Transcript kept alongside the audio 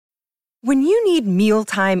When you need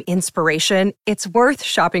mealtime inspiration, it's worth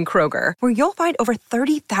shopping Kroger, where you'll find over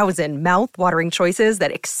 30,000 mouth-watering choices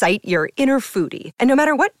that excite your inner foodie. And no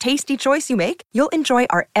matter what tasty choice you make, you'll enjoy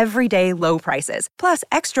our everyday low prices, plus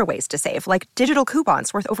extra ways to save, like digital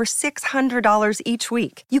coupons worth over $600 each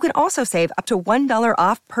week. You can also save up to $1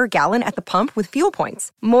 off per gallon at the pump with fuel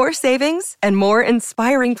points. More savings and more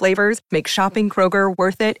inspiring flavors make shopping Kroger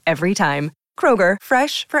worth it every time. Kroger,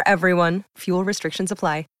 fresh for everyone. Fuel restrictions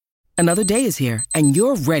apply. Another day is here, and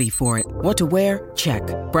you're ready for it. What to wear? Check.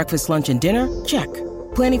 Breakfast, lunch, and dinner? Check.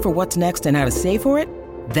 Planning for what's next and how to save for it?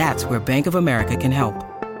 That's where Bank of America can help.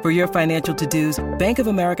 For your financial to-dos, Bank of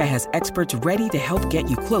America has experts ready to help get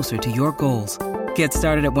you closer to your goals. Get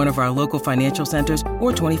started at one of our local financial centers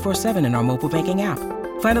or 24/7 in our mobile banking app.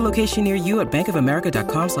 Find a location near you at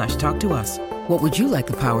bankofamerica.com/talktous. What would you like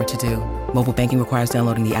the power to do? Mobile banking requires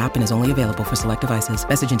downloading the app and is only available for select devices.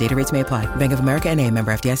 Message and data rates may apply. Bank of America N.A.,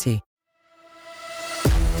 member FDIC.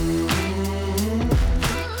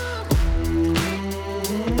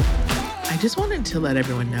 I just wanted to let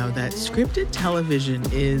everyone know that scripted television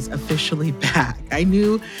is officially back. I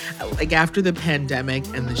knew, after the pandemic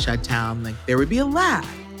and the shutdown, there would be a lag.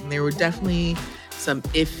 And there were definitely some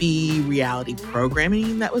iffy reality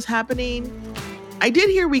programming that was happening. I did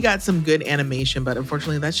hear we got some good animation, but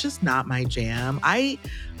unfortunately, that's just not my jam. I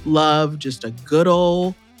love just a good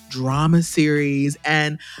old drama series.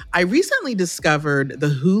 And I recently discovered the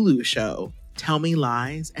Hulu show, Tell Me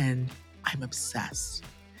Lies, and I'm obsessed.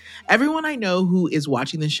 Everyone I know who is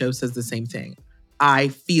watching the show says the same thing. I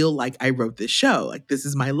feel like I wrote this show. This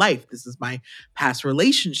is my life. This is my past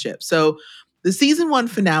relationship. So the season 1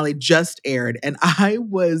 finale just aired, and I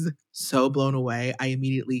was so blown away. I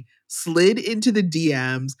immediately slid into the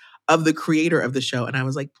DMs of the creator of the show, and I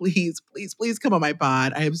was like, please, please, please come on my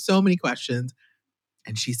pod. I have so many questions.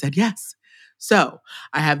 And she said yes. So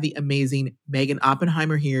I have the amazing Meaghan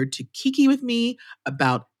Oppenheimer here to Kiki with me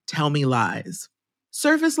about Tell Me Lies.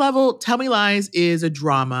 Surface level, Tell Me Lies is a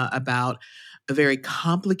drama about a very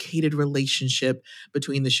complicated relationship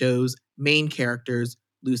between the show's main characters,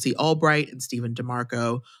 Lucy Albright and Stephen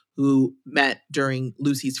DeMarco, who met during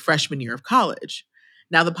Lucy's freshman year of college.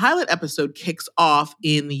 Now, the pilot episode kicks off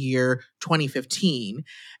in the year 2015,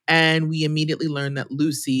 and we immediately learn that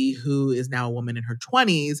Lucy, who is now a woman in her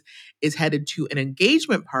 20s, is headed to an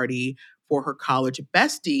engagement party for her college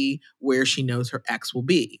bestie where she knows her ex will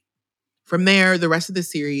be. From there, the rest of the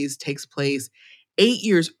series takes place 8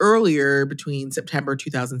 years earlier, between September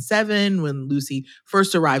 2007, when Lucy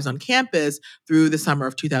first arrives on campus, through the summer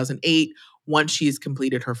of 2008, once she's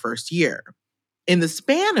completed her first year. In the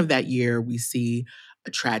span of that year, we see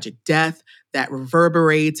a tragic death that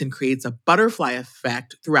reverberates and creates a butterfly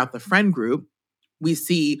effect throughout the friend group. We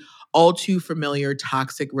see all too familiar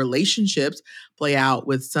toxic relationships play out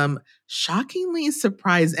with some shockingly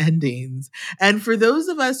surprise endings. And for those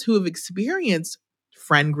of us who have experienced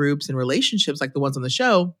friend groups and relationships like the ones on the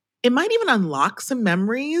show, it might even unlock some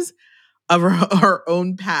memories of our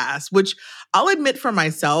own past, which I'll admit for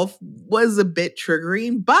myself was a bit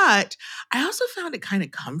triggering, but I also found it kind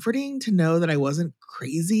of comforting to know that I wasn't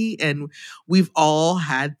crazy and we've all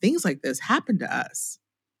had things like this happen to us.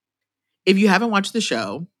 If you haven't watched the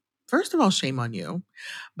show, first of all, shame on you.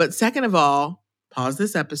 But second of all, pause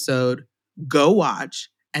this episode, go watch,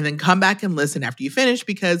 and then come back and listen after you finish,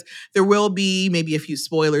 because there will be maybe a few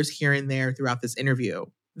spoilers here and there throughout this interview.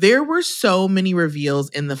 There were so many reveals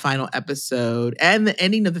in the final episode, and the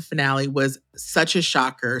ending of the finale was such a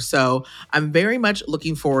shocker. So I'm very much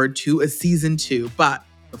looking forward to a season 2. But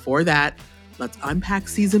before that, let's unpack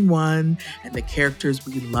season 1 and the characters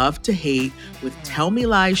we love to hate with Tell Me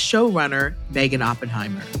Lies showrunner Meaghan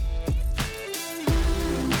Oppenheimer.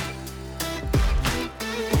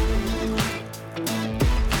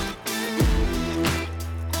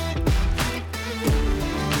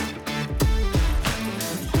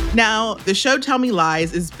 Now, the show Tell Me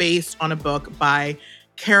Lies is based on a book by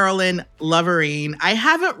Carolyn Loverine. I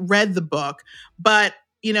haven't read the book, but,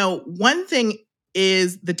 one thing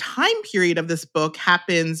is the time period of this book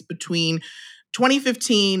happens between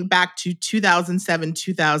 2015 back to 2007,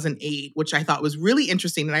 2008, which I thought was really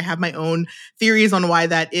interesting. And I have my own theories on why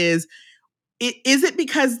that is. Is it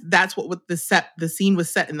because that's what the scene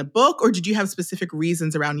was set in the book, or did you have specific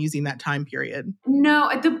reasons around using that time period?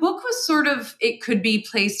 No, the book was it could be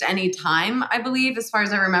placed any time, I believe, as far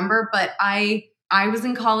as I remember. But I was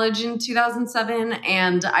in college in 2007,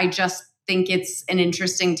 and I just think it's an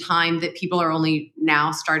interesting time that people are only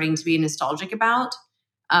now starting to be nostalgic about.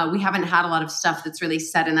 We haven't had a lot of stuff that's really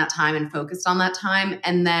set in that time and focused on that time.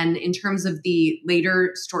 And then in terms of the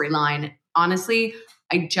later storyline, honestly,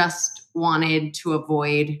 I just wanted to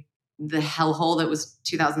avoid the hellhole that was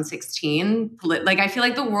 2016. Like, I feel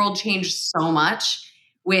like the world changed so much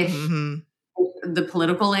with the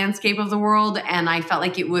political landscape of the world. And I felt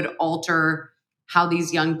like it would alter how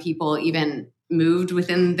these young people even moved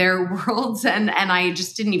within their worlds. And I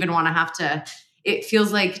just didn't even want to have to, it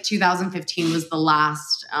feels like 2015 was the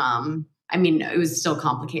last, I mean, it was still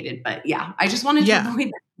complicated, but yeah, I just wanted to avoid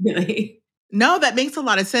that really. No, that makes a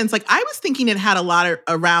lot of sense. Like, I was thinking it had a lot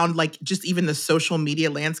around like just even the social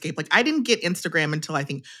media landscape. Like, I didn't get Instagram until I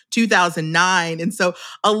think 2009. And so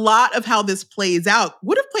a lot of how this plays out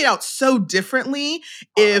would have played out so differently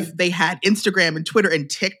if they had Instagram and Twitter and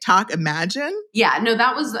TikTok, imagine? Yeah, no,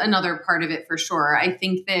 that was another part of it for sure. I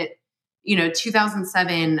think that,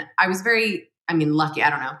 2007, I was very, lucky. I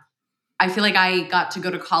don't know. I feel like I got to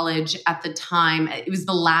go to college at the time. It was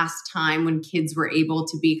the last time when kids were able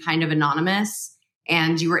to be kind of anonymous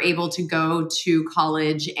and you were able to go to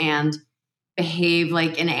college and behave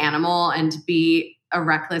like an animal and be a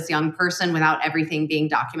reckless young person without everything being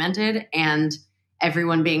documented and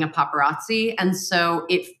everyone being a paparazzi. And so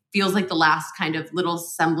it feels like the last kind of little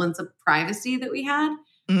semblance of privacy that we had.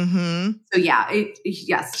 Mm-hmm. So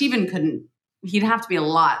yeah, Stephen he'd have to be a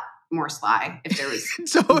lot more sly if there was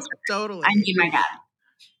totally. I need my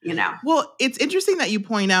dad, Well, it's interesting that you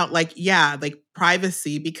point out like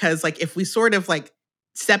privacy, because like if we sort of like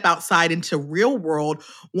step outside into real world,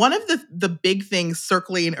 one of the big things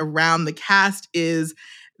circling around the cast is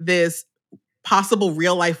this possible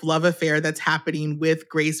real life love affair that's happening with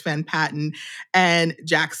Grace Van Patten and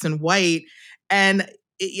Jackson White. And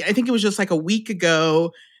I think it was just like a week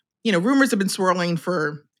ago, rumors have been swirling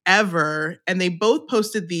forever, and they both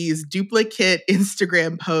posted these duplicate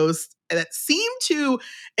Instagram posts that seem to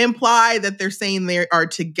imply that they're saying they are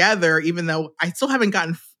together, even though I still haven't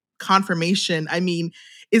gotten confirmation. I mean,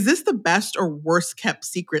 is this the best or worst kept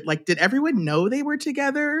secret? Like, did everyone know they were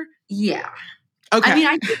together? Yeah. Okay.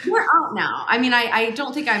 I think we're out now. I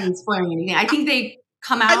don't think I'm spoiling anything. I think they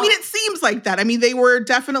come out. It seems like that. they were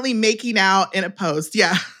definitely making out in a post.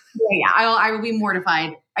 Yeah. Yeah. I will be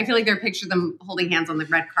mortified. I feel like they're picturing them holding hands on the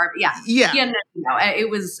red carpet. Yeah. Yeah. No, it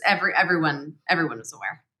was everyone was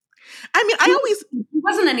aware. It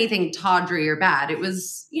wasn't anything tawdry or bad. It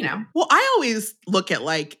was, Well, I always look at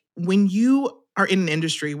like when you are in an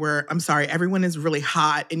industry where, I'm sorry, everyone is really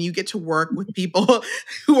hot and you get to work with people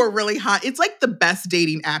who are really hot. It's like the best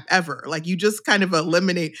dating app ever. Like, you just kind of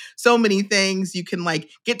eliminate so many things. You can like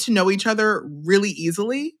get to know each other really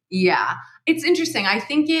easily. Yeah. It's interesting. I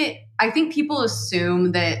think people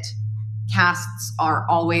assume that casts are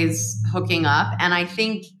always hooking up. And I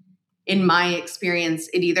think in my experience,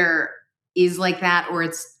 it either is like that or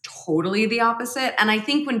it's totally the opposite. And I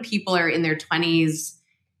think when people are in their 20s,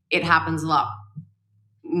 it happens a lot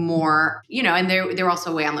more, and they're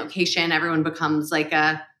also away on location. Everyone becomes like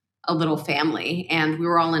a little family, and we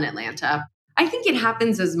were all in Atlanta. I think it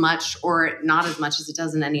happens as much or not as much as it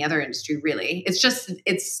does in any other industry, really.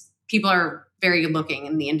 It's people are very good looking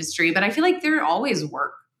in the industry, but I feel like there are always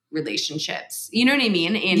work relationships. You know what I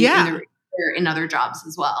mean? In other jobs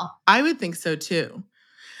as well. I would think so too.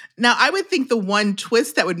 Now, I would think the one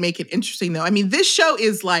twist that would make it interesting, though, this show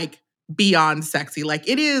is like beyond sexy. Like,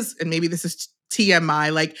 it is, and maybe this is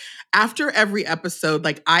TMI, like after every episode,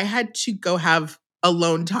 like I had to go have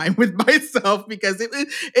alone time with myself because it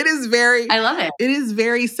is very, I love it. It is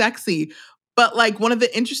very sexy. But like one of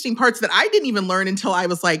the interesting parts that I didn't even learn until I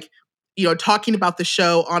was like, talking about the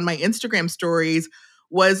show on my Instagram stories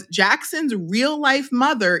was Jackson's real life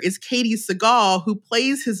mother is Katie Seagal, who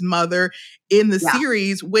plays his mother in the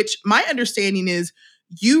series, which my understanding is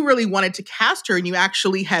you really wanted to cast her and you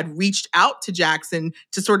actually had reached out to Jackson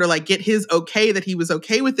to sort of like get his okay that he was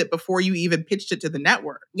okay with it before you even pitched it to the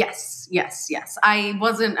network. Yes. I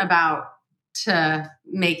wasn't about to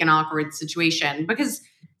make an awkward situation because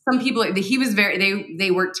some people, he was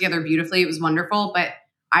they worked together beautifully. It was wonderful, but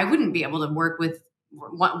I wouldn't be able to work with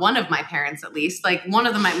one of my parents, at least. Like one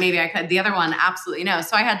of them, maybe I could, the other one, absolutely no.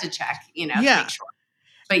 So I had to check, to make sure.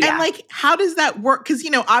 But yeah. And like, how does that work? Because,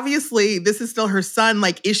 obviously this is still her son.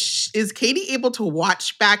 Like, is Katie able to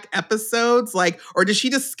watch back episodes? Like, or does she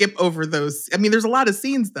just skip over those? There's a lot of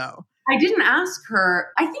scenes though. I didn't ask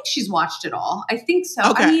her. I think she's watched it all. I think so.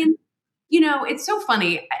 Okay. It's so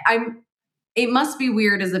funny. It must be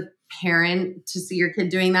weird as a parent to see your kid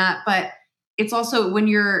doing that. But it's also when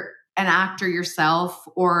you're an actor yourself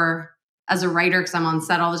or as a writer, because I'm on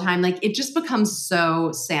set all the time, like it just becomes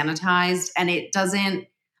so sanitized and it doesn't,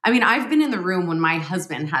 I've been in the room when my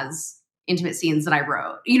husband has intimate scenes that I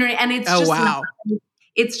wrote, and it's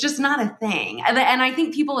it's just not a thing. And I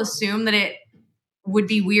think people assume that it would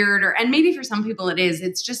be weird and maybe for some people it is.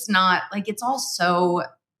 It's just not, like, it's all so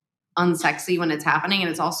unsexy when it's happening and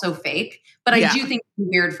it's all so fake. But I do think it's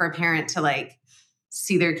weird for a parent to like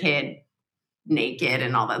see their kid naked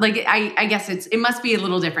and all that. Like, I guess it must be a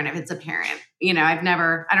little different if it's a parent. You know, I don't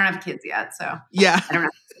have kids yet, so I don't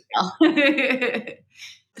know.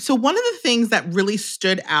 So one of the things that really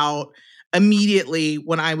stood out immediately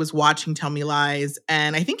when I was watching Tell Me Lies,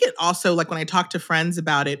 and I think it also, like when I talked to friends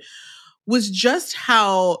about it, was just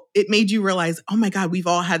how it made you realize, oh my God, we've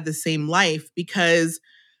all had the same life, because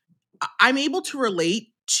I'm able to relate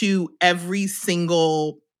to every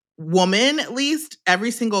single woman, at least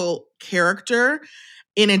every single character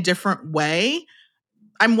in a different way.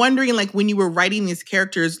 I'm wondering, like, when you were writing these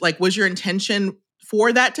characters, like, was your intention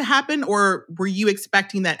for that to happen? Or were you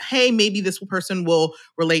expecting that, hey, maybe this person will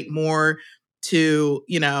relate more to,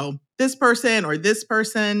 you know, this person or this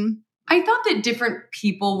person? I thought that different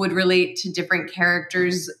people would relate to different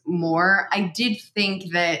characters more. I did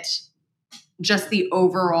think that just the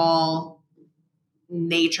overall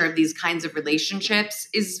nature of these kinds of relationships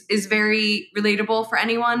is very relatable for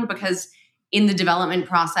anyone, because in the development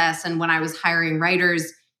process and when I was hiring writers,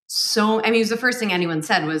 it was the first thing anyone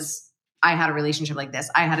said was, I had a relationship like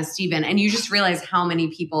this. I had a Steven. And you just realize how many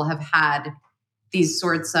people have had these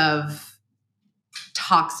sorts of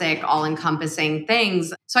toxic, all-encompassing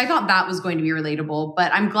things. So I thought that was going to be relatable,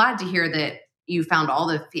 but I'm glad to hear that you found all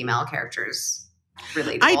the female characters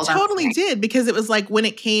relatable. I totally did, because it was like when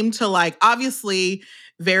it came to, like, obviously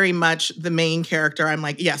very much the main character, I'm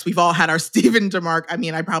like, yes, we've all had our Stephen DeMarc. I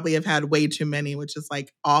mean, I probably have had way too many, which is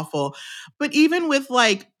like awful. But even with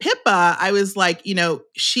like Pippa, I was like, you know,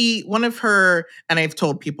 one of her, and I've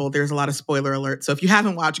told people there's a lot of spoiler alert. So if you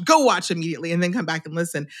haven't watched, go watch immediately and then come back and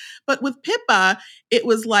listen. But with Pippa, it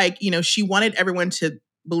was like, you know, she wanted everyone to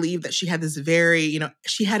believe that she had this very, you know,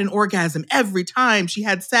 she had an orgasm every time she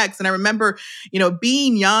had sex. And I remember, you know,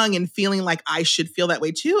 being young and feeling like I should feel that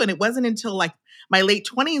way too. And it wasn't until like my late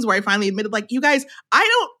 20s where I finally admitted, like, you guys, I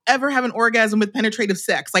don't ever have an orgasm with penetrative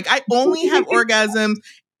sex. Like, I only have orgasms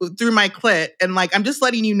through my clit. And like, I'm just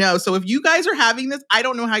letting you know. So if you guys are having this, I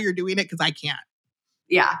don't know how you're doing it, because I can't.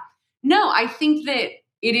 Yeah. No, I think that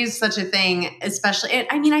it is such a thing, especially,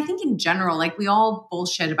 I think in general, like, we all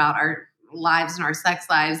bullshit about our lives and our sex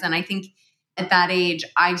lives. And I think at that age,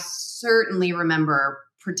 I certainly remember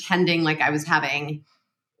pretending like I was having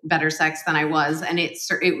better sex than I was. And it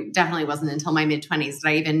definitely wasn't until my mid-20s that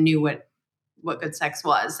I even knew what good sex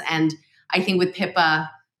was. And I think with Pippa,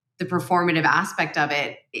 the performative aspect of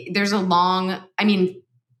it, in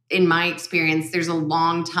my experience, there's a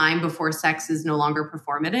long time before sex is no longer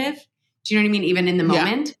performative. Do you know what I mean? Even in the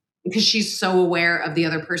moment, because she's so aware of the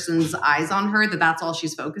other person's eyes on her that's all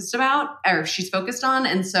she's focused on.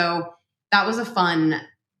 And so that was a fun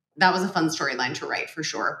storyline to write, for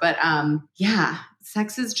sure. But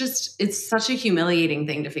sex is it's such a humiliating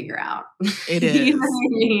thing to figure out. It is. You know what I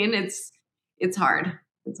mean? It's hard.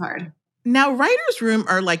 It's hard. Now, writers' room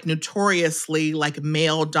are like notoriously like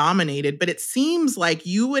male dominated, but it seems like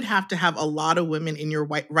you would have to have a lot of women in your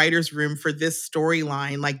writers' room for this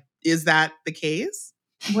storyline. Like, is that the case?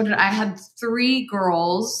 I had 3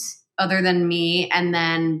 girls other than me, and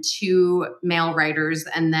then 2 male writers.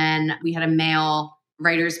 And then we had a male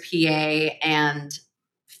writer's PA and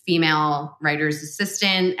female writer's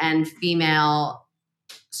assistant and female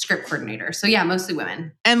script coordinator. So yeah, mostly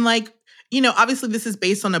women. And like, you know, obviously this is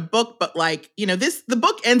based on a book, but like, you know, the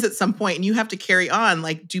book ends at some point and you have to carry on.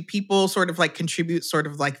 Like, do people sort of like contribute sort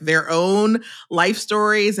of like their own life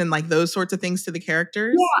stories and like those sorts of things to the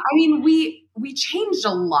characters? Yeah, I mean, we changed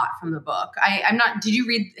a lot from the book. Have you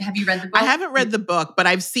read the book? I haven't read the book, but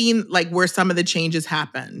I've seen like where some of the changes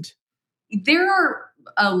happened. There are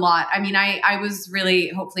a lot. I mean, I was really,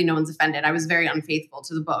 hopefully no one's offended, I was very unfaithful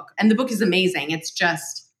to the book. And the book is amazing. It's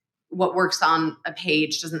just what works on a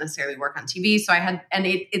page doesn't necessarily work on TV. So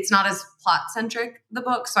it's not as plot centric, the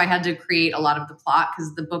book. So I had to create a lot of the plot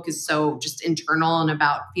because the book is so just internal and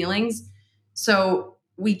about feelings. So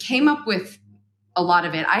we came up with a lot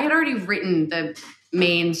of it. I had already written the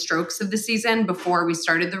main strokes of the season before we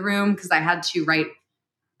started the room, because I had to write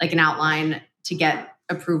like an outline to get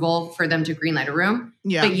approval for them to greenlight a room.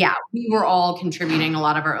 Yeah. But yeah, we were all contributing a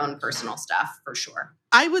lot of our own personal stuff, for sure.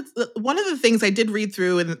 One of the things I did read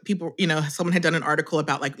through, and people, you know, someone had done an article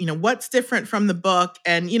about like, you know, what's different from the book.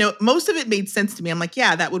 And, you know, most of it made sense to me. I'm like,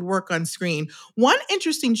 yeah, that would work on screen. One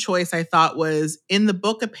interesting choice I thought was in the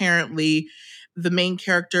book, apparently, the main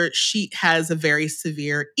character, she has a very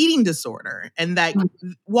severe eating disorder. And that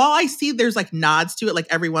while I see there's like nods to it, like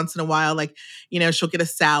every once in a while, like, you know, she'll get a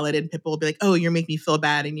salad and Pippa will be like, oh, you're making me feel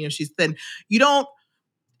bad. And, you know, she's thin.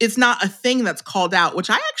 It's not a thing that's called out, which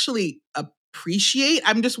I actually appreciate?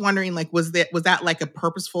 I'm just wondering, like, was that like a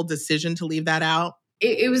purposeful decision to leave that out?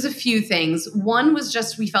 It was a few things. One was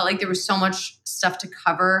just we felt like there was so much stuff to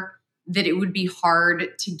cover that it would be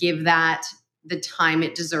hard to give that the time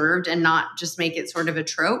it deserved and not just make it sort of a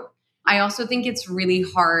trope. I also think it's really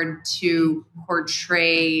hard to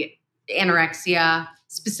portray anorexia,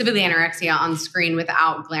 specifically anorexia on screen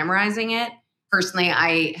without glamorizing it. Personally,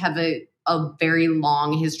 I have a very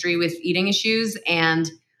long history with eating issues, and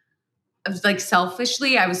like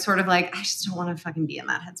selfishly, I was sort of like, I just don't want to fucking be in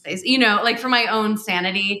that headspace, like for my own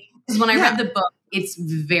sanity. Because when I read the book, it's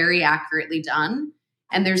very accurately done.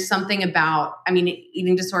 And there's something about,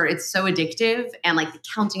 eating disorder, it's so addictive, and like the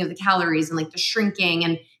counting of the calories and like the shrinking.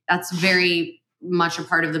 And that's very much a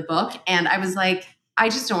part of the book. And I was like, I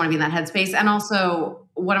just don't want to be in that headspace. And also,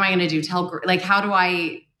 what am I going to do? How do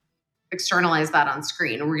I externalize that on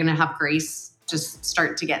screen? We're going to have Grace just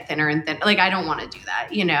start to get thinner and thinner. Like, I don't want to do that,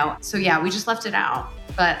 So yeah, we just left it out,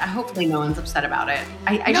 but hopefully no one's upset about it.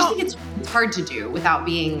 I just think it's hard to do without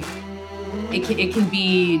being, it can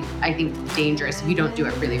be, I think, dangerous if you don't do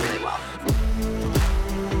it really, really well.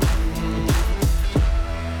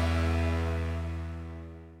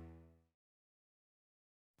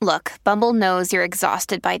 Look, Bumble knows you're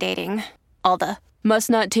exhausted by dating. All the must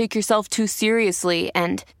not take yourself too seriously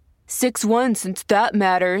and 6'1" since that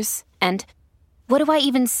matters. And what do I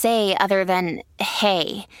even say other than,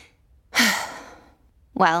 hey?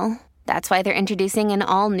 Well, that's why they're introducing an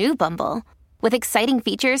all-new Bumble, with exciting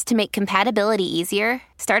features to make compatibility easier,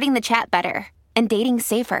 starting the chat better, and dating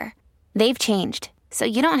safer. They've changed, so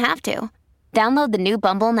you don't have to. Download the new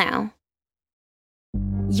Bumble now.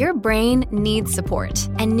 Your brain needs support,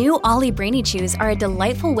 and new Ollie Brainy Chews are a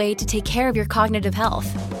delightful way to take care of your cognitive health.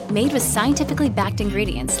 Made with scientifically backed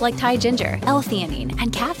ingredients like Thai ginger, L-theanine,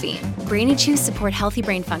 and caffeine, Brainy Chews support healthy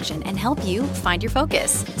brain function and help you find your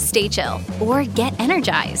focus, stay chill, or get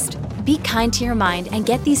energized. Be kind to your mind and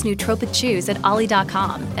get these nootropic chews at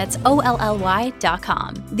ollie.com. That's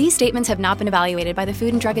OLLY.com. These statements have not been evaluated by the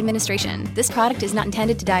Food and Drug Administration. This product is not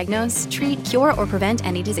intended to diagnose, treat, cure, or prevent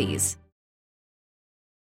any disease.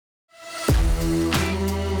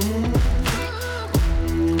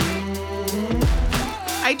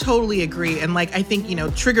 I totally agree. And like, I think,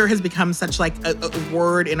 trigger has become such like a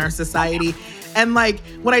word in our society. And like,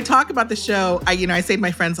 when I talk about the show, I say to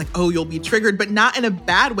my friends like, oh, you'll be triggered, but not in a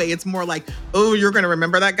bad way. It's more like, oh, you're going to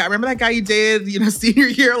remember that guy. Remember that guy you dated, senior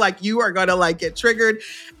year? Like, you are going to like get triggered.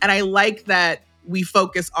 And I like that we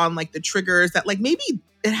focus on like the triggers that like maybe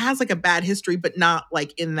it has like a bad history, but not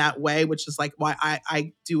like in that way, which is like why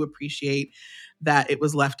I do appreciate that it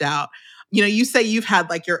was left out. You say you've had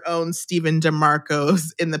like your own Stephen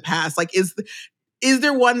DeMarcos in the past. Like, is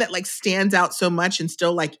there one that like stands out so much and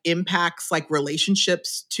still like impacts like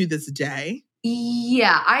relationships to this day?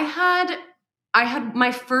 Yeah, I had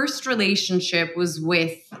my first relationship was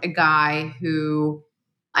with a guy who,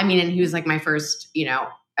 and he was like my first,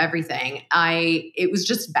 everything. It was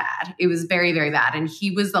just bad. It was very, very bad. And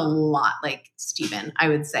he was a lot like Stephen, I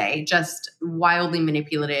would say, just wildly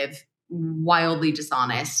manipulative, wildly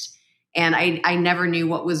dishonest. And I never knew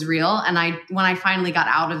what was real. And when I finally got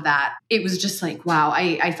out of that, it was just like, wow,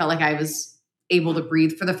 I felt like I was able to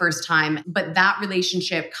breathe for the first time. But that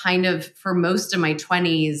relationship kind of, for most of my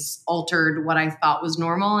 20s, altered what I thought was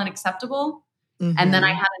normal and acceptable. Mm-hmm. And then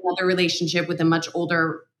I had another relationship with a much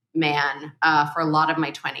older man for a lot of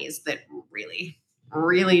my 20s that really,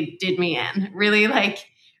 really did me in.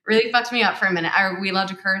 Really fucked me up for a minute. Are we allowed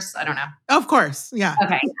to curse? I don't know. Of course. Yeah.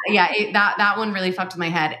 Okay. Yeah. That one really fucked with my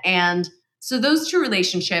head. And so those two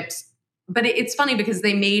relationships, but it's funny because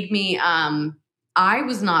they made me, I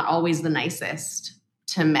was not always the nicest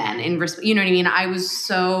to men you know what I mean? I was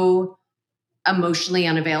so emotionally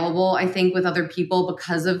unavailable, I think, with other people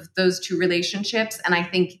because of those two relationships. And I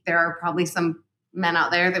think there are probably some men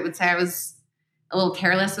out there that would say I was a little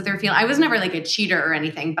careless with their feelings. I was never like a cheater or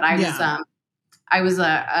anything, but I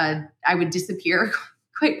would disappear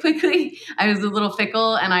quite quickly. I was a little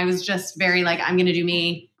fickle, and I was just very like, I'm going to do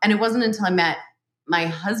me. And it wasn't until I met my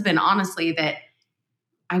husband, honestly, that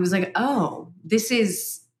I was like, oh, this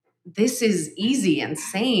is easy and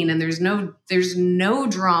sane. And there's no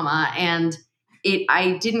drama. And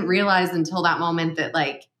I didn't realize until that moment that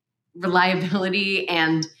like reliability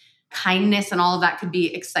and kindness and all of that could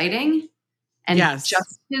be exciting. And just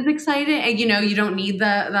as exciting. And, you don't need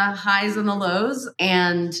the highs and the lows.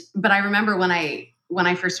 But I remember when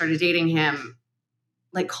I first started dating him,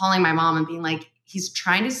 like calling my mom and being like, he's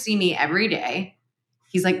trying to see me every day.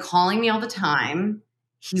 He's like calling me all the time.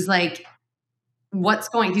 He's like,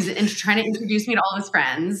 he's trying to introduce me to all his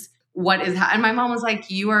friends. And my mom was like,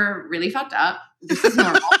 you are really fucked up. This is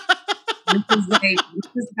normal. This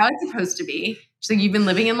is how it's supposed to be. She's like, you've been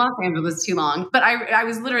living in Los Angeles too long. But I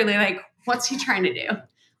was literally like, what's he trying to do?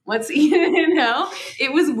 What's he,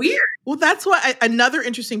 it was weird. Well, that's what another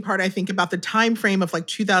interesting part I think about the time frame of like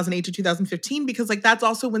 2008 to 2015, because like that's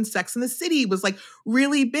also when Sex and the City was like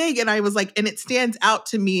really big. And I was like, and it stands out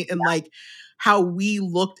to me in like how we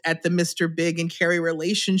looked at the Mr. Big and Carrie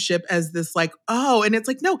relationship as this like, oh, and it's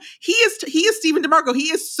like, no, he is Stephen DeMarco.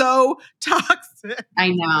 He is so toxic. I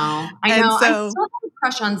know. And I so, still have a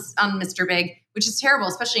crush on Mr. Big, which is terrible,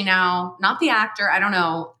 especially now. Not the actor. I don't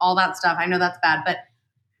know, all that stuff. I know that's bad, but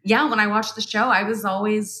yeah, when I watched the show, I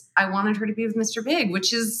wanted her to be with Mr. Big,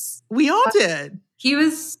 which is... We all did. He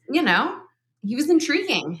was, he was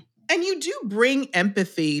intriguing. And you do bring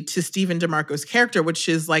empathy to Stephen DeMarco's character, which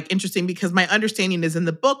is like interesting because my understanding is in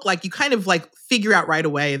the book, like you kind of like figure out right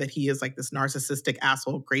away that he is like this narcissistic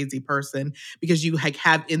asshole, crazy person because you like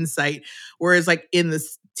have insight. Whereas like in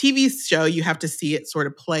this TV show, you have to see it sort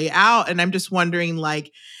of play out. And I'm just wondering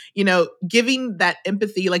like, giving that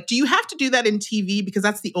empathy, like, do you have to do that in TV because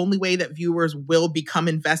that's the only way that viewers will become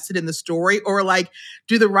invested in the story? Or like,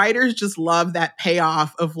 do the writers just love that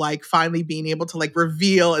payoff of like finally being able to like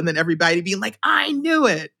reveal and then everybody being like, I knew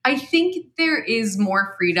it? I think there is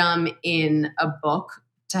more freedom in a book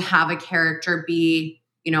to have a character be,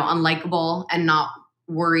 unlikable and not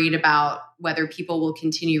worried about whether people will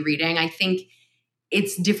continue reading. I think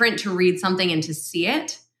it's different to read something and to see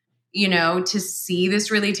it. To see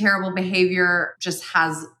this really terrible behavior just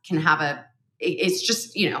it's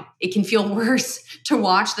just, it can feel worse to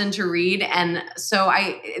watch than to read. And so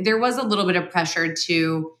there was a little bit of pressure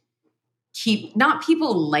to keep, not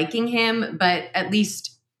people liking him, but at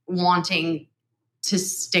least wanting to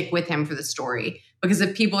stick with him for the story. Because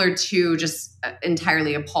if people are too just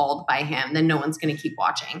entirely appalled by him, then no one's going to keep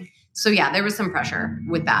watching. So yeah, there was some pressure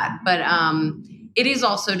with that. But it is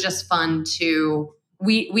also just fun to...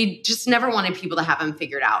 We just never wanted people to have him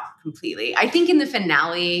figured out completely. I think in the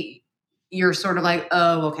finale, you're sort of like,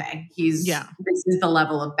 oh, okay, this is the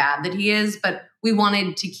level of bad that he is. But we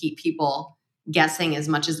wanted to keep people guessing as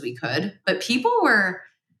much as we could. But people were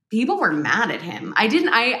mad at him. I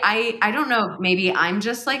don't know, maybe I'm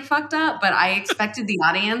just like fucked up, but I expected the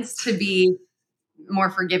audience to be more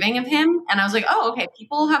forgiving of him. And I was like, oh, okay,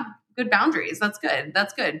 people have good boundaries. That's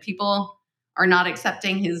good. People are not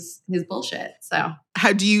accepting his bullshit. So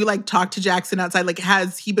how do you like talk to Jackson outside? Like,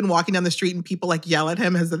 has he been walking down the street and people like yell at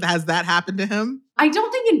him? Has that happened to him? I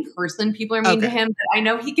don't think in person people are mean to him, but I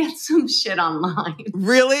know he gets some shit online.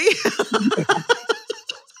 Really?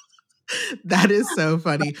 That is so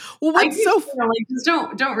funny. Well, what's so like, just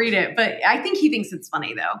don't read it. But I think he thinks it's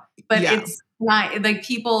funny though. But it's not like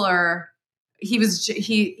people are. He was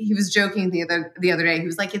joking the other day. He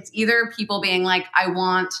was like, it's either people being like, I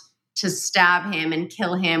want to stab him and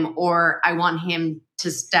kill him, or I want him to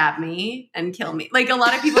stab me and kill me. Like a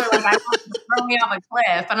lot of people are like, I want to throw me off a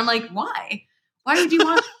cliff. And I'm like, why? Why would you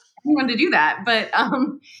want anyone to do that? But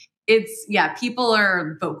people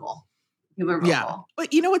are vocal. People are vocal. Yeah. But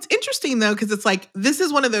what's interesting though, because it's like, this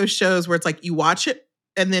is one of those shows where it's like you watch it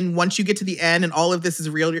and then once you get to the end and all of this is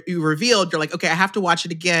revealed, you're like, okay, I have to watch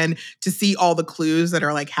it again to see all the clues that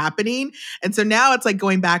are like happening. And so now it's like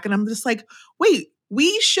going back and I'm just like, wait,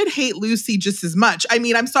 we should hate Lucy just as much. I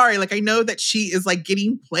mean, I'm sorry. Like, I know that she is like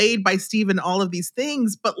getting played by Steve and all of these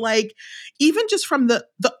things, but like, even just from the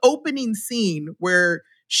opening scene where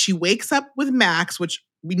she wakes up with Max, which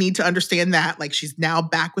we need to understand that, like, she's now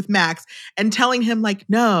back with Max and telling him like,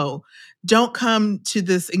 no, don't come to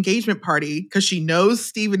this engagement party because she knows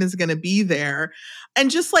Steven is going to be there. And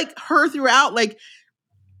just like her throughout, like,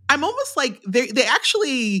 I'm almost like they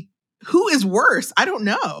actually, who is worse? I don't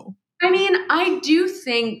know. I mean, I do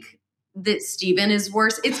think that Steven is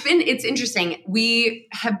worse. It's interesting. We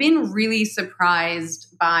have been really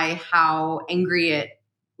surprised by how angry at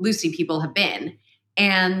Lucy people have been.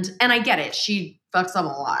 And I get it. She fucks up a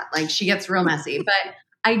lot. Like, she gets real messy. But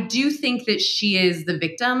I do think that she is the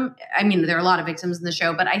victim. I mean, there are a lot of victims in the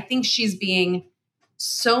show, but I think she's being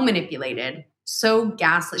so manipulated, so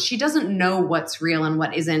gaslit. She doesn't know what's real and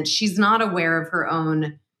what isn't. She's not aware of her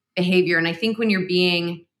own behavior. And I think when you're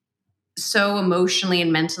being so emotionally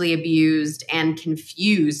and mentally abused and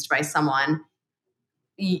confused by someone,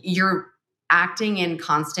 you're acting in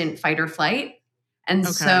constant fight or flight. And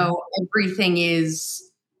so everything is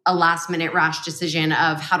a last minute rash decision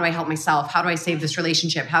of, how do I help myself? How do I save this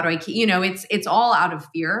relationship? How do I keep, it's all out of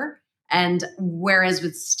fear. And whereas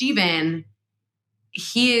with Steven,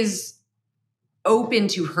 he is open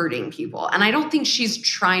to hurting people. And I don't think she's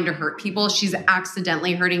trying to hurt people. She's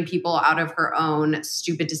accidentally hurting people out of her own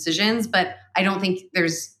stupid decisions, but I don't think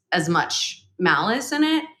there's as much malice in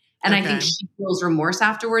it. And I think she feels remorse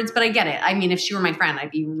afterwards, but I get it. I mean, if she were my friend,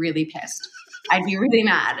 I'd be really pissed. I'd be really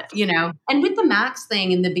mad, you know? And with the Max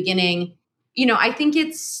thing in the beginning, you know, I think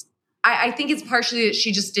it's partially that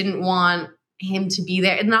she just didn't want him to be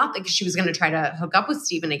there. And not because she was going to try to hook up with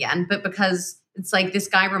Steven again, but because it's like, this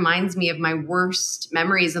guy reminds me of my worst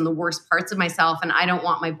memories and the worst parts of myself. And I don't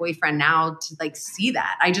want my boyfriend now to like see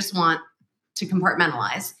that. I just want to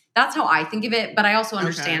compartmentalize. That's how I think of it. But I also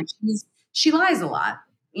understand she lies a lot,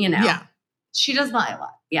 you know? Yeah. She does lie a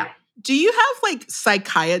lot. Yeah. Do you have like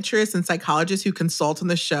psychiatrists and psychologists who consult on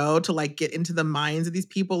the show to like get into the minds of these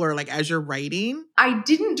people, or like as you're writing? I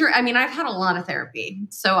mean, I've had a lot of therapy.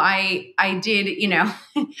 So I did, you know,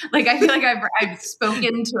 like I feel like I've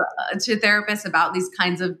spoken to therapists about these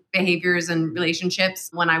kinds of behaviors and relationships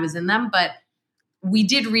when I was in them. But we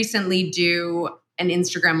did recently do an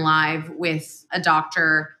Instagram live with a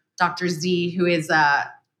doctor, Dr. Z, who is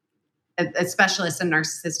a specialist in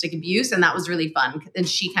narcissistic abuse. And that was really fun. And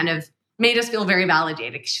she kind of made us feel very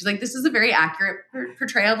validated. She's like, this is a very accurate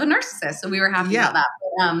portrayal of a narcissist. So we were happy about that.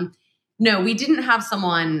 But, no, we didn't have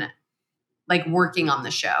someone like working on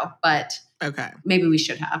the show, but maybe we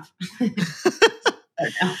should have. I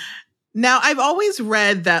don't know. Now, I've always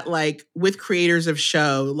read that like with creators of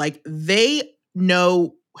show, like they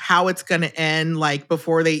know how it's going to end, like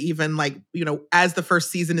before they even like, you know, as the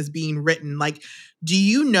first season is being written. Like, do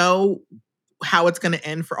you know how it's going to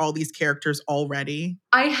end for all these characters already?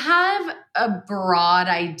 I have a broad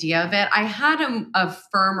idea of it. I had a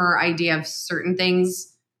firmer idea of certain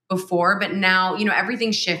things before, but now, you know,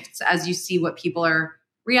 everything shifts as you see what people are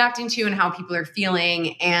reacting to and how people are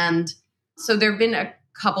feeling. And so there've been a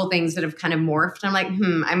couple things that have kind of morphed. I'm like,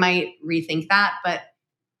 I might rethink that, but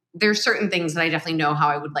there's certain things that I definitely know how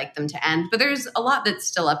I would like them to end, but there's a lot that's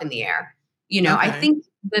still up in the air. You know, I think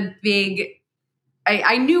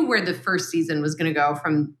I knew where the first season was going to go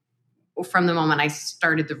from the moment I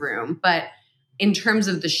started The Room. But in terms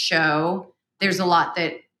of the show, there's a lot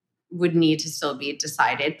that would need to still be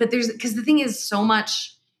decided. But because the thing is, so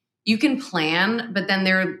much you can plan, but then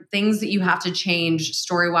there are things that you have to change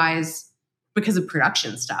story-wise because of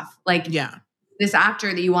production stuff. Like this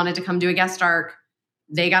actor that you wanted to come do a guest arc,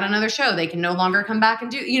 they got another show. They can no longer come back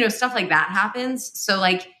and do, you know, stuff like that happens. So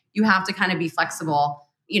like you have to kind of be flexible.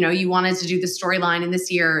 You know, you wanted to do the storyline in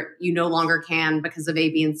this year, you no longer can because of A,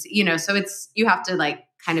 B, and C, you know, so you have to like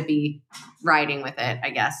kind of be riding with it, I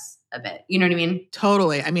guess, a bit. You know what I mean?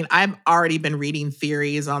 Totally. I mean, I've already been reading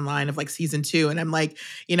theories online of like season 2, and I'm like,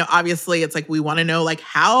 you know, obviously it's like, we want to know like,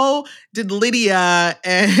 how did Lydia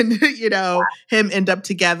and, you know, him end up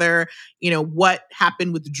together? You know, what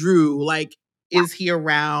happened with Drew? Like, is he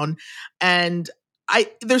around? And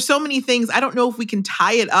there's so many things. I don't know if we can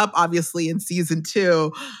tie it up, obviously, in season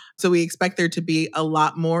 2. So we expect there to be a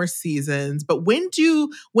lot more seasons. But when do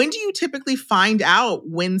you typically find out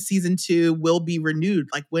when season 2 will be renewed?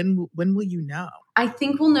 Like when will you know? I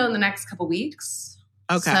think we'll know in the next couple weeks.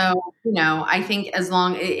 Okay. So, you know, I think as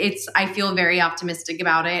long I feel very optimistic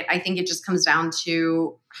about it. I think it just comes down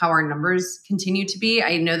to how our numbers continue to be.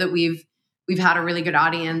 I know that we've had a really good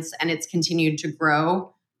audience and it's continued to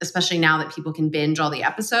grow, especially now that people can binge all the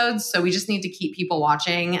episodes. So we just need to keep people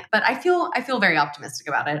watching. But I feel very optimistic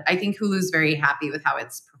about it. I think Hulu's very happy with how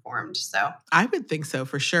it's performed. So I would think so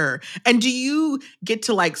for sure. And do you get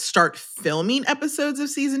to like start filming episodes of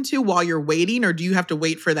season 2 while you're waiting, or do you have to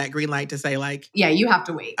wait for that green light to say like? Yeah, you have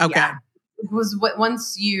to wait. Okay. Yeah. Because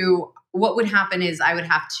what would happen is I would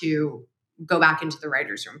have to go back into the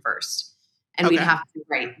writer's room first. And we'd have to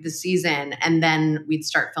write the season and then we'd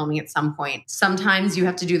start filming at some point. Sometimes you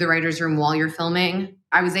have to do the writer's room while you're filming.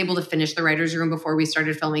 I was able to finish the writer's room before we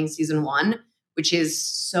started filming season 1, which is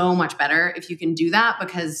so much better if you can do that,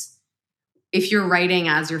 because if you're writing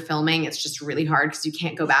as you're filming, it's just really hard because you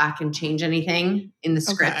can't go back and change anything in the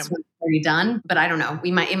scripts when it's already done. But I don't know.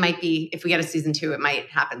 It might be, if we get a season 2, it might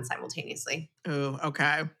happen simultaneously. Oh,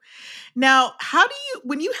 okay. Now,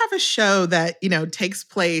 when you have a show that, you know, takes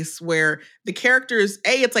place where the characters,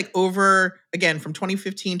 it's like over, again, from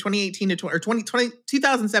 2018 to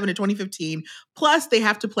 2007 to 2015, plus they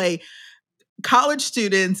have to play college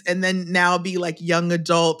students and then now be like young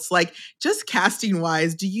adults, like just casting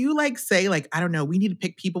wise, do you like say like, I don't know, we need to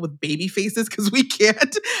pick people with baby faces because we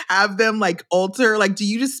can't have them like alter? Like, do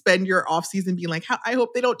you just spend your off season being like, I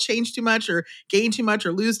hope they don't change too much or gain too much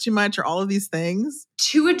or lose too much or all of these things?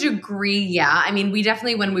 To a degree, yeah. I mean, we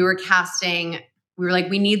definitely, when we were casting, we were like,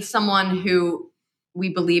 we need someone who we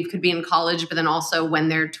believe could be in college, but then also when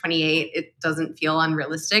they're 28, it doesn't feel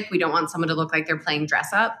unrealistic. We don't want someone to look like they're playing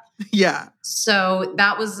dress up. Yeah. So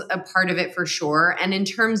that was a part of it for sure. And in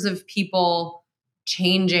terms of people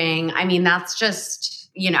changing, I mean, that's just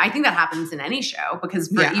I think that happens in any show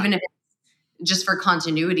because even if it's just for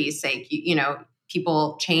continuity's sake,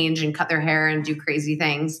 people change and cut their hair and do crazy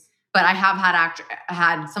things. But I have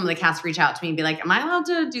had some of the cast reach out to me and be like, am I allowed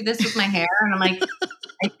to do this with my hair? And I'm like,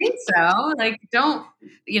 I think so. Like, don't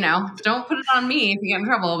put it on me if you get in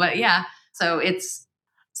trouble. But yeah, so it's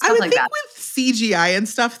stuff I would like think that. with CGI and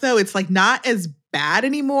stuff, though, it's like not as bad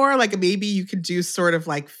anymore. Like maybe you could do sort of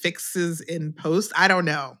like fixes in post. I don't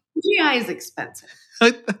know. CGI is expensive.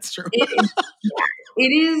 That's true. It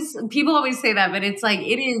is. People always say that, but it's like,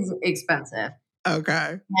 it is expensive.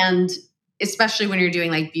 Okay. And especially when you're doing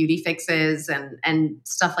like beauty fixes and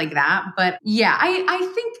stuff like that. But yeah,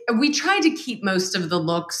 I think we tried to keep most of the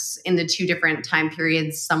looks in the two different time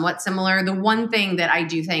periods somewhat similar. The one thing that I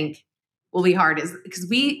do think will be hard is because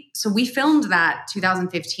we filmed that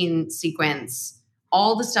 2015 sequence,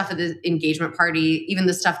 all the stuff at the engagement party, even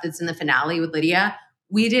the stuff that's in the finale with Lydia,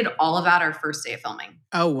 we did all of that our first day of filming.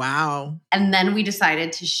 Oh, wow. And then we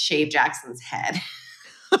decided to shave Jackson's head.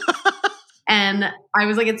 And I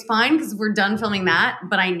was like, it's fine because we're done filming that.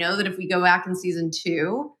 But I know that if we go back in season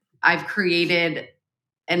 2, I've created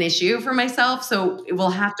an issue for myself. So we'll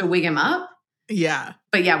have to wig him up. Yeah.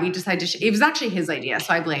 But yeah, we decided to it was actually his idea.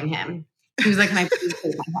 So I blame him. He was like, can I please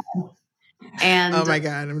shave my head? And oh my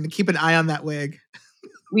God, I'm going to keep an eye on that wig.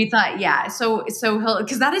 We thought, yeah. So he'll,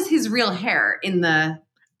 because that is his real hair in the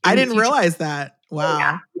I didn't realize that. Wow.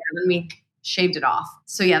 Yeah. Then we shaved it off.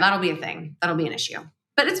 So yeah, that'll be a thing. That'll be an issue.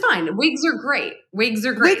 But it's fine. Wigs are great.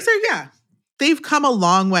 Yeah. They've come a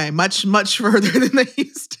long way, much, much further than they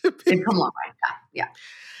used to be. They've come a long way. Yeah.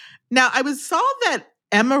 Now, saw that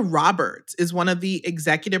Emma Roberts is one of the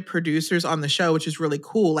executive producers on the show, which is really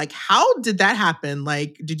cool. Like, how did that happen?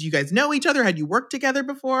 Like, did you guys know each other? Had you worked together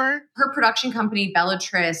before? Her production company,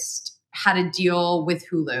 Bellatrist, had a deal with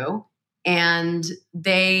Hulu, and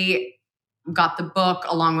they got the book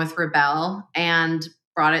along with Rebelle and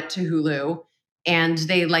brought it to Hulu. And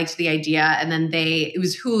they liked the idea. And then it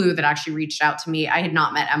was Hulu that actually reached out to me. I had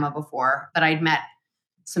not met Emma before, but I'd met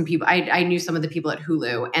some people. I knew some of the people at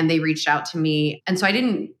Hulu, and they reached out to me. And so I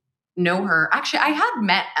didn't know her. Actually, I had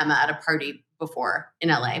met Emma at a party before in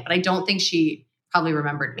LA, but I don't think she probably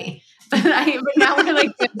remembered me. But now we're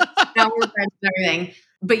like, now we're friends and everything.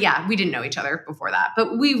 But yeah, we didn't know each other before that.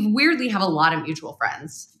 But we weirdly have a lot of mutual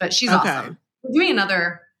friends. But she's awesome. We're doing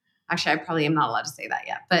another. Actually, I probably am not allowed to say that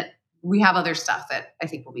yet. But we have other stuff that I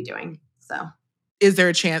think we'll be doing. So, is there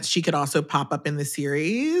a chance she could also pop up in the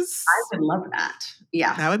series? I would love that.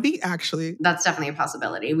 Yeah. That would be that's definitely a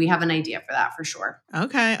possibility. We have an idea for that for sure.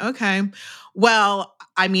 Okay. Well,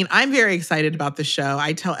 I mean, I'm very excited about the show.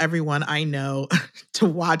 I tell everyone I know to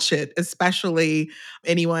watch it, especially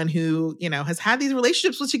anyone who, has had these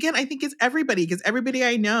relationships, which again, I think is everybody, because everybody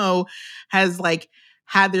I know has like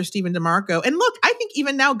had their Stephen DeMarco. And look, I think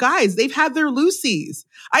even now, guys, they've had their Lucys.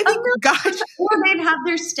 I think guys, or they've had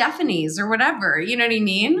their Stephanies or whatever. You know what I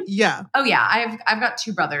mean? Yeah. Oh yeah. I've got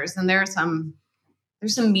 2 brothers, and there's some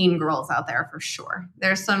mean girls out there for sure.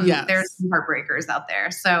 There's some heartbreakers out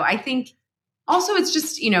there. So I think also it's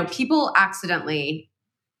just, people accidentally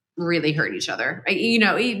really hurt each other.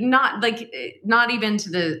 Not even to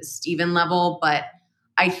the Stephen level, but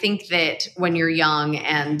I think that when you're young,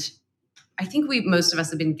 and I think most of us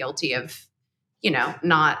have been guilty of,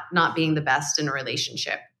 not being the best in a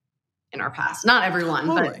relationship in our past. Not everyone,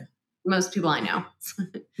 but most people I know.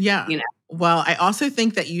 Yeah. Well, I also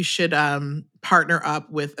think that you should partner up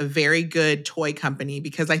with a very good toy company,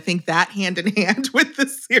 because I think that hand in hand with the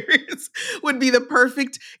series would be the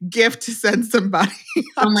perfect gift to send somebody.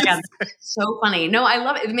 Oh my God. So funny. No, I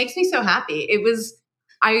love it. It makes me so happy. It was,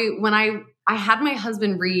 when I had my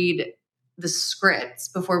husband read the scripts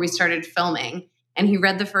before we started filming, and he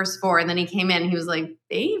read the first 4, and then he came in, he was like,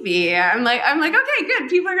 baby, I'm like, okay, good.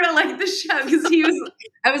 People are going to like this show. Cause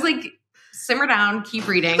I was like, simmer down, keep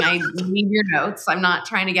reading. I need your notes. I'm not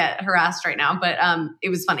trying to get harassed right now, but it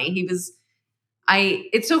was funny.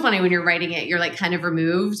 It's so funny when you're writing it, you're like kind of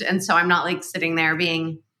removed. And so I'm not like sitting there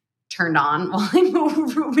being turned on while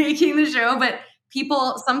I'm making the show, but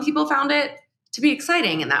some people found it to be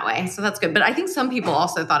exciting in that way. So that's good. But I think some people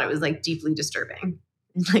also thought it was like deeply disturbing.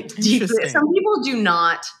 Some people do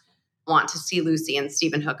not want to see Lucy and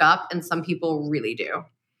Stephen hook up, and some people really do.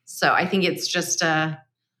 So I think it's just a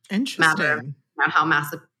matter of how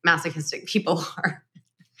masochistic people are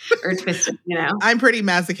or twisted, I'm pretty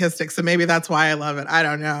masochistic, so maybe that's why I love it. I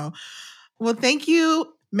don't know. Well, thank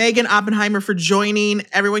you, Meaghan Oppenheimer, for joining.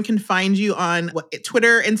 Everyone can find you on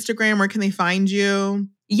Twitter, Instagram. Where can they find you?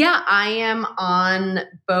 Yeah, I am on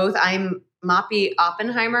both. I'm Moppy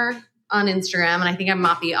Oppenheimer on Instagram, and I think I'm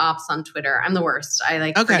Moppy Ops on Twitter. I'm the worst.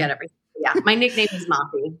 I forget everything. Yeah, my nickname is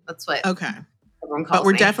Moppy. That's what everyone calls But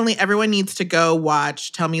we're me. everyone needs to go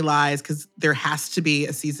watch Tell Me Lies because there has to be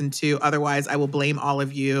a season 2. Otherwise, I will blame all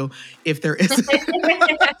of you if there isn't.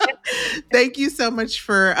 Thank you so much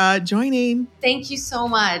for joining. Thank you so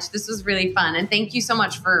much. This was really fun. And thank you so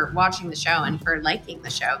much for watching the show and for liking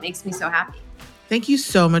the show. It makes me so happy. Thank you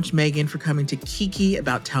so much, Meaghan, for coming to Kiki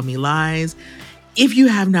about Tell Me Lies. If you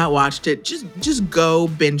have not watched it, just go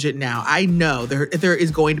binge it now. I know there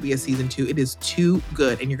is going to be a season 2. It is too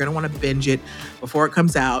good, and you're going to want to binge it before it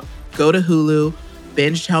comes out. Go to Hulu,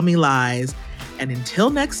 binge Tell Me Lies, and until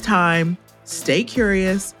next time, stay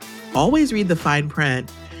curious, always read the fine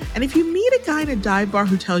print, and if you meet a guy in a dive bar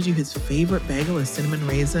who tells you his favorite bagel is cinnamon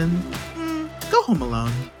raisin, go home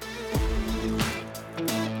alone.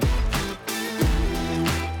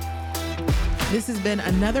 This has been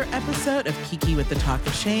another episode of Kiki with the Talk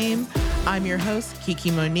of Shame. I'm your host, Kiki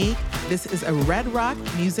Monique. This is a Red Rock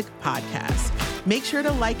music podcast. Make sure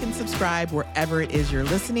to like and subscribe wherever it is you're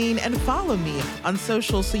listening and follow me on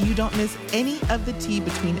social so you don't miss any of the tea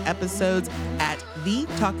between episodes at The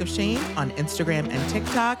Talk of Shame on Instagram and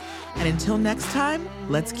TikTok. And until next time,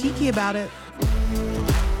 let's Kiki about it.